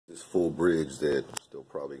This full bridge that I'm still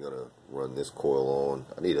probably gonna run this coil on.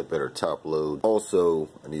 I need a better top load. Also,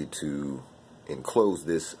 I need to enclose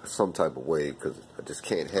this some type of way because I just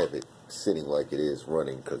can't have it sitting like it is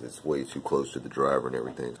running because it's way too close to the driver and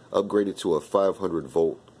everything. Upgraded to a 500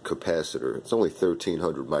 volt capacitor. It's only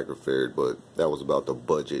 1300 microfarad, but that was about the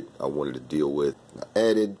budget I wanted to deal with. I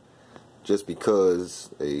added, just because,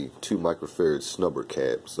 a 2 microfarad snubber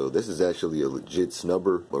cap. So this is actually a legit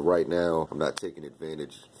snubber, but right now I'm not taking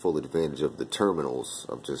full advantage of the terminals.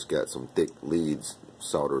 I've just got some thick leads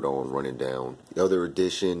soldered on running down. The other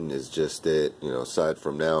addition is just that, you know, aside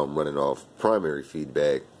from now I'm running off primary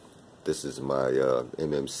feedback, this is my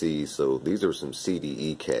MMC, so these are some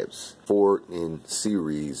CDE caps. 4 in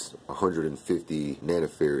series, 150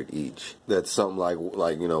 nanofarad each. That's something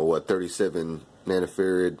like you know what, 37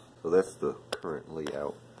 nanofarad. So that's the current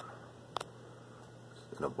layout.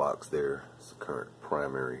 In a box there, it's the current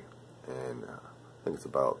primary, and I think it's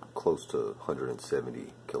about close to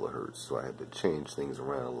 170 kilohertz. So I had to change things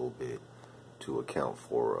around a little bit to account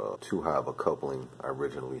for too high of a coupling I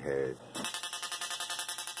originally had.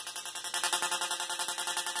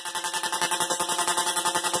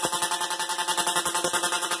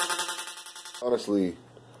 Honestly,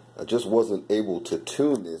 I just wasn't able to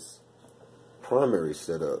tune this primary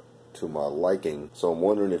setup to my liking, so I'm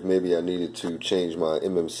wondering if maybe I needed to change my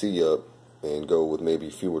MMC up and go with maybe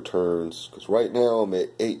fewer turns, because right now I'm at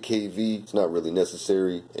 8 kV. It's not really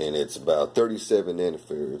necessary, and it's about 37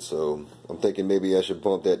 nanofarad, so I'm thinking maybe I should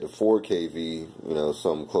bump that to 4 kV, you know,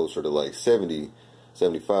 something closer to like 75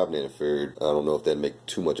 nanofarad. I don't know if that'd make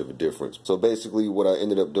too much of a difference. So basically what I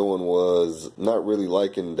ended up doing was not really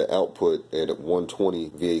liking the output at 120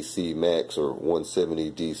 VAC max or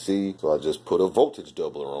 170 DC. So I just put a voltage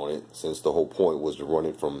doubler on it, since the whole point was to run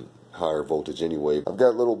it from higher voltage anyway. I've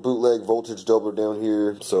got a little bootleg voltage doubler down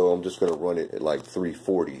here, so I'm just going to run it at like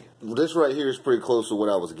 340. This right here is pretty close to what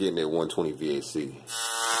I was getting at 120 VAC.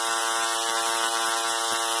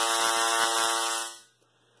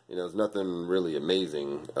 You know, it's nothing really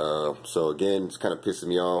amazing. So again, it's kind of pissing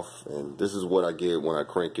me off, and this is what I get when I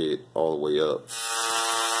crank it all the way up.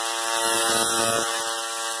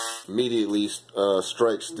 Immediately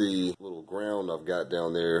strikes the little ground I've got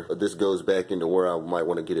down there. But this goes back into where I might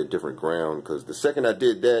want to get a different ground, because the second I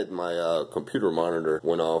did that, my computer monitor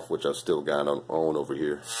went off, which I've still got on over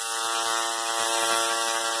here.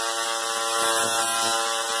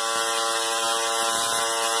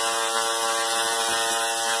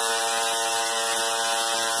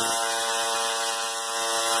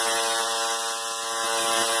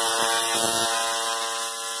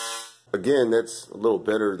 Again, that's a little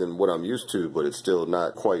better than what I'm used to, but it's still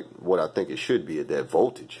not quite what I think it should be at that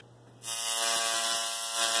voltage.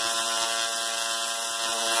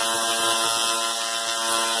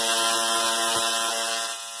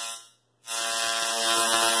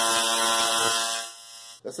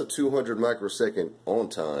 That's a 200 microsecond on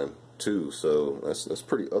time too, so that's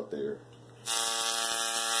pretty up there.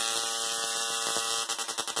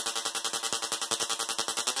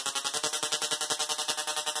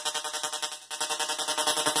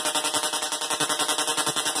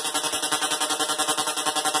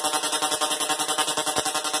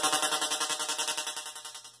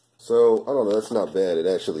 So, I don't know, that's not bad. It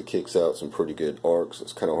actually kicks out some pretty good arcs.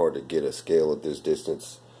 It's kind of hard to get a scale at this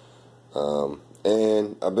distance.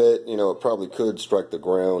 And I bet, you know, it probably could strike the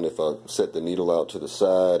ground if I set the needle out to the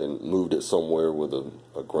side and moved it somewhere with a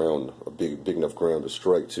big enough ground to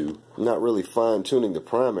strike to. I'm not really fine-tuning the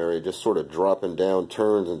primary, just sort of dropping down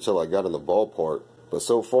turns until I got in the ballpark. But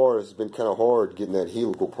so far, it's been kind of hard getting that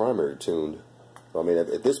helical primary tuned. I mean,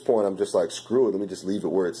 at this point, I'm just like, screw it, let me just leave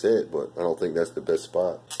it where it's at, but I don't think that's the best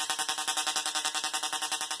spot.